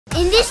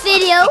In this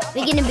video,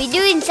 we're gonna be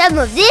doing some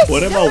of this.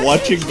 What am I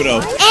watching,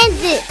 bro? And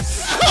this.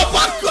 Oh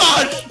my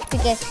gosh! To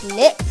get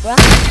lit, bro.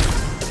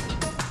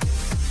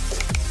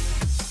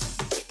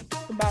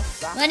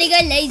 Wanna go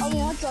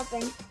lazy?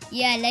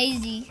 Yeah,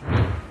 lazy.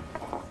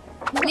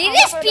 Look at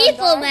these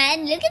people,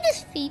 man. Look at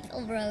these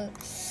people, bro.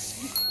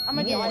 I'm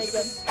gonna die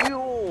again.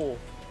 Yo!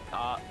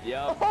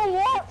 Yeah. Oh,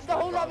 what? The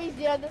whole lobby's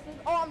there. This is.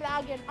 Oh, I'm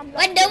lagging.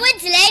 But no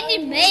one's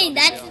landing me.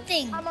 That's the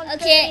thing. I'm on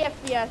Okay.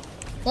 30 FPS.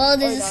 Well,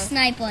 there's a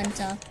sniper on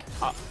top.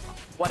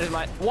 What is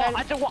my? What?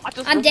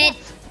 I'm dead.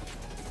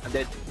 I'm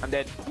dead. I'm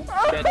dead.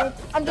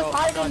 I'm just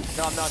hiding.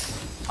 No, I'm not.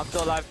 I'm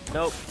still alive.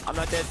 Nope. I'm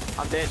not dead.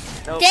 I'm dead.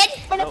 Nope. Dead?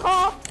 I'm in a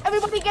car.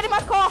 Everybody get in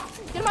my car.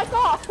 Get in my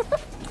car.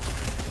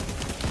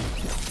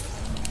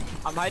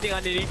 I'm hiding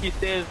underneath these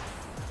stairs.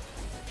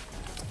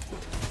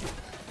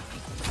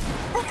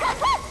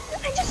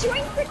 I just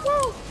joined the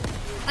wall.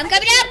 I'm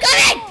coming.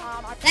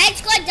 Let's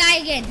squad die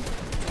again.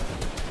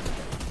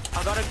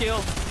 I got a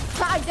kill.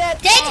 I'm dead.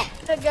 Dead?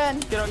 Oh, again.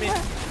 Get on me.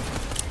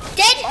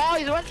 Dead? Oh,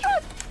 he's one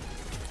shot.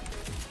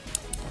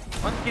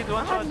 One kid,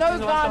 one I shot. have no He's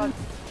gun. one shot.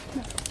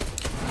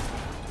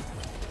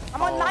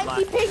 I'm on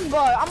 90 ping, bro.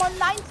 I'm on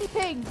 90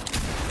 ping.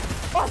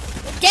 Oh,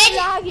 it's Dead?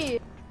 laggy.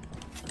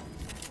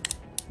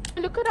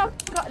 Look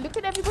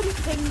at everybody's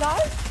ping,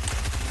 guys.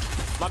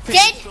 My ping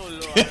Dead? is so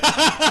low.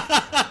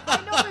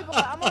 I know, bro.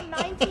 I'm on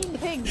 19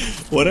 ping.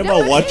 What am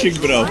I watching,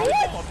 bro?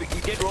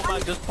 You get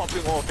RoMike just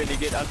popping off and you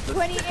get us.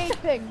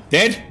 28 ping.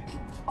 Dead?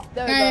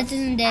 There No, we that go.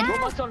 isn't dead.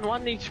 RoMike's on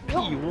 1 HP.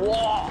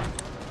 Wow.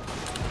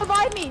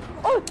 Revive me.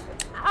 Oh,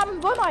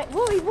 I'm RoMike.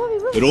 Rory.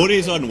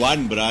 Rory's on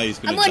 1, bro. He's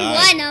I'm gonna on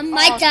die. 1. I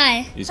might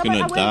die. He's Come on,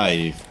 gonna where is die.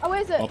 it? Oh,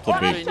 where is it? Off the Oh,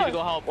 bed. You need to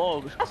go help.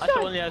 Oh, Asha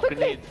only has quickly.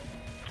 grenades.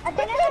 I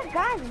didn't have a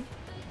gun.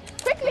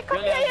 Quickly, You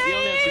only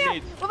have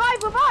grenades.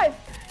 Revive.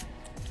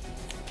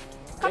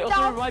 Wait,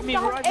 also revive me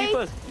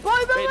first. Boy,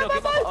 Wait, no,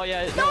 give up. Oh,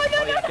 yeah.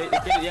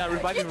 No. Yeah,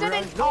 revive me.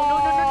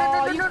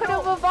 No, you could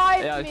have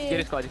revived Yeah, me. get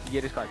his card.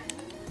 Get his card.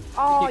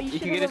 Oh, you You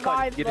should can get have his card.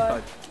 revived, Get his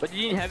card. But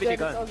you didn't have any Good,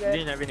 gun. it's all You good.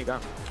 didn't have any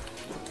gun.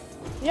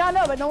 Yeah, I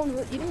know,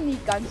 but you didn't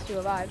need guns to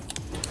revive.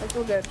 It's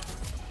all good.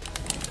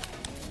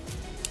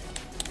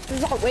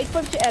 Just wait for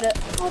him to edit.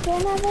 I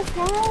don't have a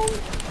gun.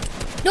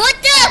 What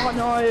the? Oh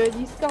no,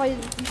 these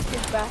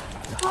kids back.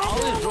 How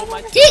is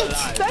RoMike Ding!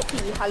 still alive?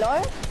 30,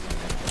 hello?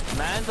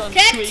 Man's on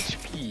Dead. 2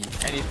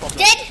 HP and he's popping.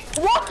 Dead?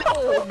 What?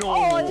 Oh no!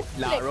 Oh,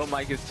 Nah,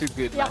 RoMike is too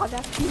good, yeah, man.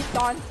 he's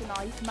dancing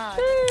now, he's mad.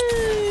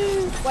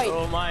 Wait,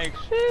 RoMike.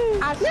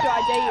 Astro,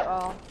 I dare you.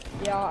 Oh,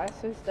 yeah,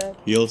 Astro's dead.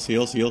 Heals.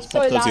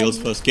 Pop those lying. heals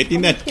first. Get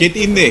in that. Get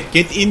in there.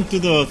 Get into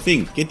the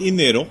thing. Get in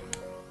there, bro.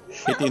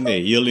 Get in there.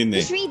 Heal in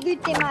there. Just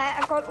reboot them,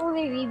 I got all the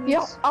reboots.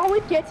 Yeah, I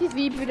would get his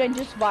reboot and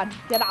just run.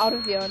 Get out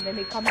of here and then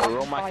he comes back and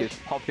RoMike fight. is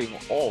popping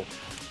off.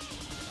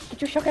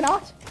 Get your shotgun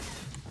out.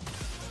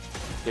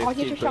 Yes, I'll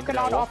get your he's going shotgun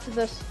to out wall. after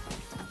this.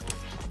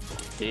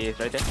 He is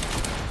right there.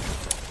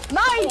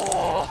 Nice!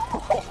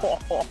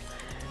 Oh,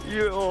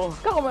 yo.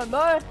 Come on,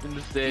 bro. Use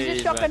Insane, your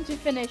shotgun man. to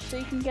finish so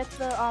you can get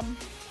the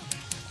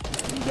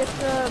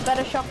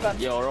better shotgun.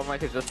 Yo,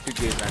 RoMike is just too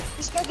good, man.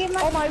 Just go get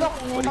my Oh my god,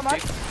 What do come you on.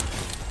 think?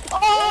 Oh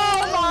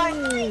my!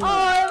 Oh,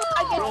 I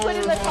get put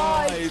in the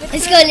car. Alright. Get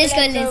Let's put go, in the let's go,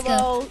 blender, let's go.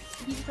 bro.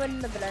 He's put in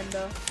the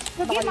blender.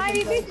 Go get my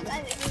reboot.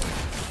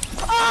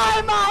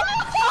 Oh my!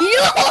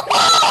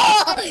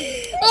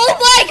 Oh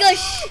my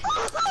gosh.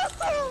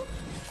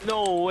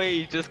 No way,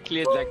 he just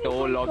cleared like the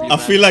whole lobby. I man.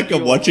 feel like I'm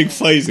Yo. watching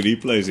FaZe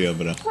Replays here,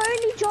 bro.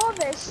 Holy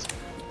Jarvis.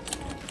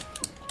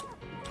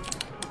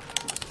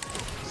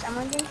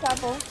 Someone's in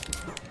trouble.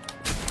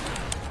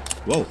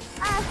 Whoa.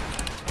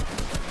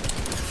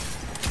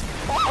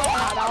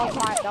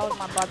 That was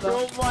my brother.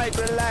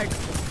 RoMike, relax.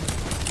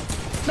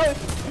 No,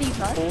 please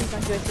no. Please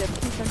don't do it to him.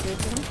 Please don't do it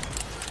to him.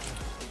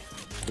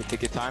 You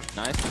take your time.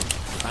 Nice.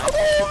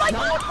 Oh my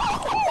god!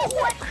 Oh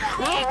my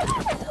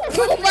god.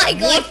 What am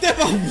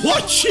I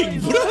watching,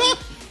 bro?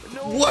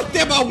 What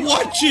am I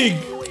watching?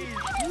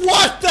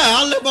 What the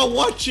hell am I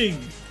watching?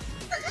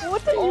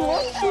 What are you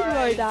watching,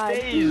 Rodan?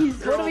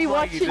 Please, what are we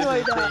watching,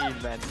 Rodan?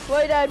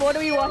 Rodan, what are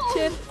we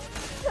watching?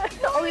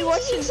 Are we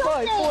watching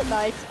pro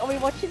Fortnite? Are we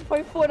watching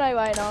pro Fortnite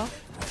right now?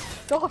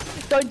 God,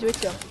 don't do it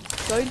to him.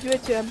 Don't do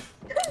it to him.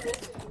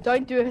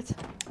 Don't do it.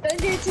 Don't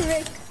do it to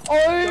Rick.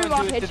 Oh Don't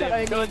my do it to headshot them.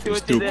 only. Don't do it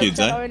to Two them. kids,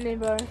 Headshot eh? only,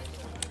 bro.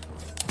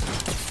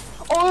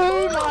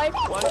 Oh my.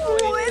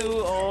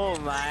 122. Oh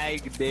my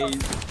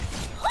days.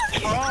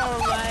 Oh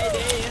my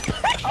days.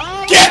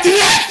 Oh Get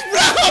wrecked,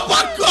 bro! Oh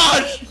my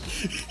gosh!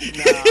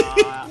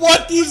 nah.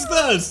 What is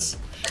this?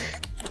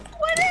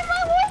 What am I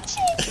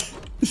watching?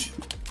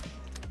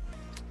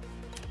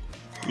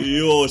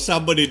 Yo,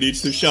 somebody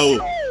needs to show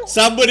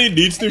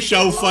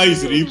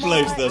FaZe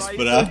Replays this,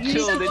 bro.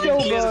 Chill, then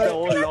you clear the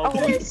whole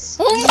lobby.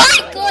 Oh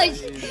my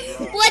gosh.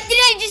 What did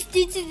I just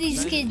do to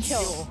these kids?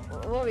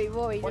 Rory,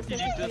 What did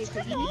you just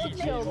you need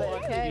to chill, bro,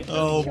 okay?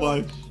 Oh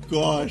my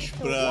gosh,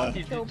 What bro.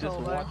 did you just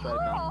watch right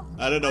now?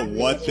 I don't know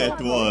what that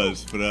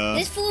was, bro.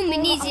 There's 4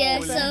 minis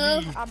here,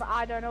 so...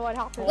 I don't know what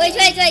happened. Wait.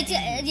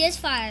 There's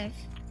 5.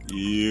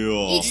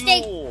 Yo. Each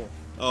take... Yo.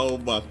 Oh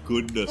my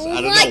goodness. Oh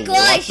I don't my know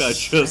gosh. what I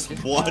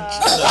just watched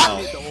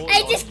now.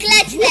 I just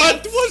clutched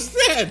What that. was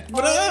that,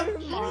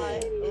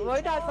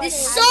 bruh? There's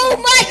so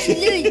much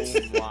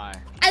loot. Why?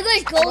 I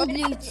got gold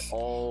loot.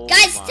 Oh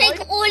Guys, my.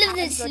 take all of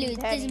this loot.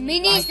 There's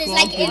minis, there's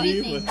like Can't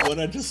believe everything. it, what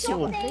I just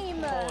saw.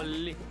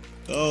 Holy.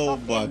 Oh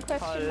my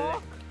Question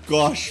mark?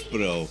 gosh,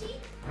 bro.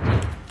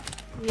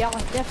 Yeah,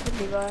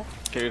 definitely, bro.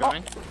 Okay, you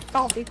coming?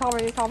 Oh, you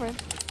covering.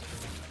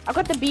 I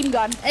got the beam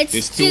gun. It's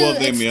There's two, two of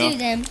them, it's yeah. two of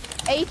them.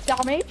 8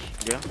 damage.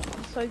 Yeah.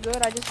 So good,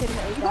 I just hit him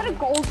 8 You got a damage.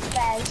 gold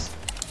Fez.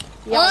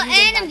 Yeah, Oh, I need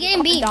and a I'm gun.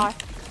 getting beam. Die.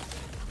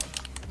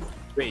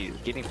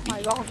 Wait, getting Oh my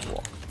beat. gosh.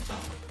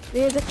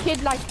 There's a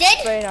kid like Dead?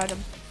 spraying at him.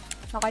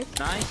 Nice.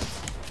 Nice.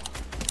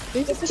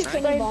 Where's this kid Nice.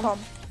 spraying from?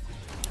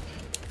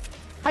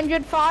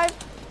 105.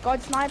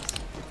 God snipes.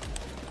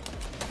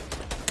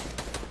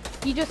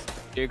 He just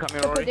You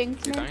coming, Triple Rory? You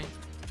dings, man. coming?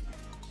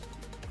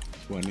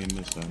 One in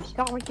this house.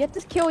 God, get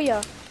this kill,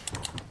 yeah.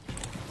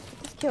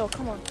 Get this kill,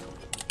 come on.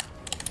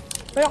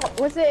 Wait,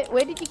 was it?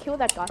 Where did you kill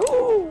that guy?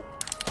 Ooh,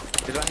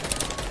 This one?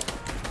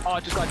 Oh, I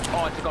just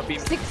got beam.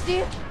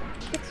 60.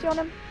 60 on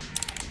him.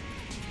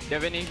 Do you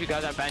have any of you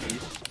guys have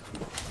bandies?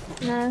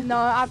 No,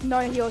 I have no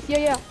heals.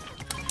 Yeah.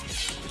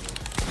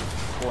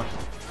 One.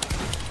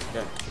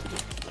 Yeah.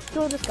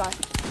 Kill this guy.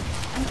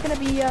 I'm just gonna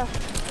be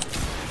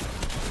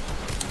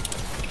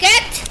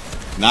Get!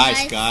 Nice,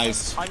 Nice.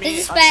 guys. I mean,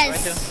 This is right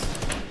best. here.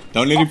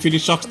 Don't let him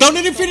finish socks. Don't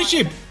let him finish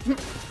him.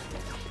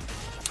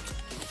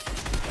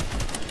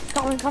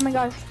 coming,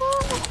 guys.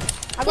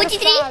 I got a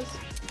 43.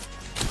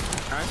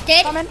 Faz.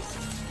 Dead. Coming.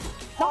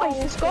 Nice,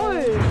 let's go.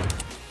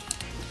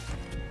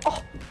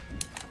 Oh.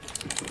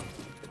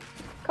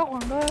 Come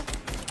on, bro.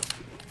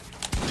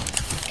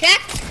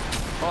 Cracked.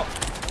 Oh,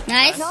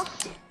 Nice.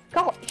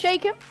 Come on,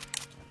 shake him.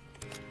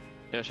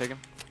 yeah, shake him.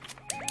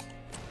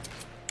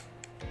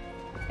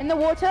 In the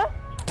water.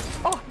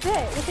 Oh,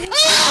 there. Look at him.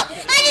 Oh!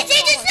 I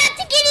just had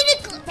to get in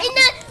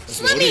the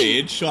swimming.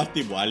 Rory headshot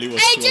him while he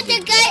was I just swimming.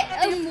 the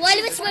guy while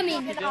he was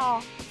swimming.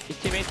 Oh, His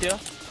teammates here.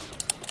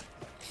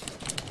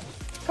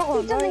 come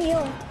on, He's on the bro.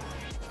 hill.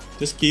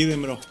 Just kill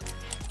him, bro.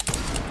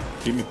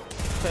 Kill me.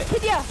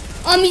 Hit ya.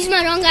 Oh, I'm using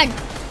my wrong gun.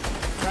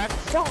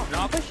 Cracked. Yo, I'm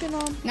Knock. pushing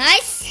on.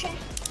 Nice.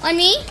 On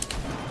me.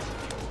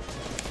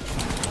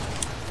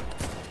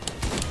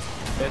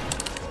 Dead.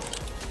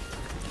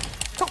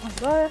 Come on,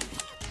 bro.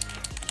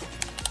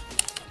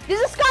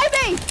 There's a sky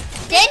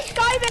base. Dead.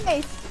 Sky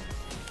base.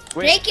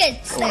 Break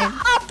it, Slim.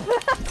 Up.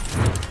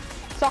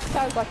 Socks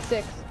has like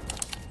 6.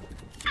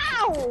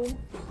 Ow.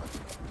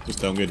 Just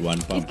don't get one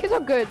These pump. kids are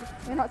good.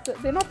 They're not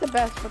the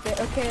best, but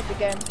they're okay at the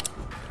game.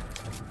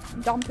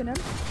 I'm dumping him.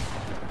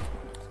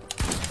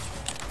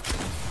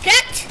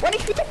 Cracked. 1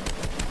 HP.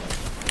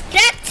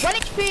 Cracked. 1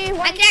 HP. 1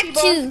 I HP. cracked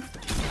two.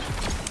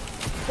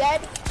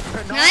 Dead.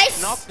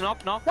 Nice.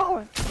 Knock.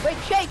 No. Wait,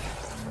 shake.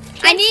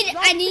 I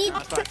need.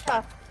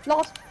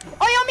 Lost.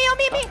 Oh, on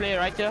me. Last player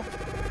right here.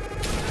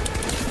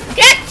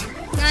 Cracked.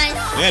 Nice.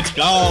 Let's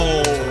go.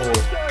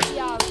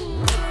 Yeah.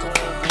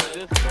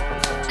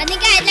 I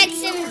think I had like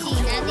 17.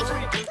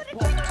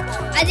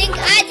 I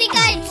think I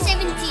had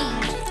 17.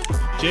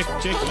 Check.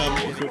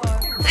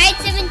 I had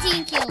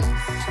 17 kills.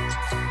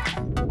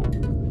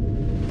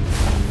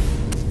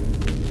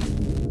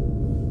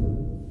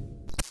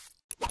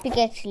 It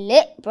gets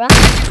lit,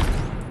 bruh.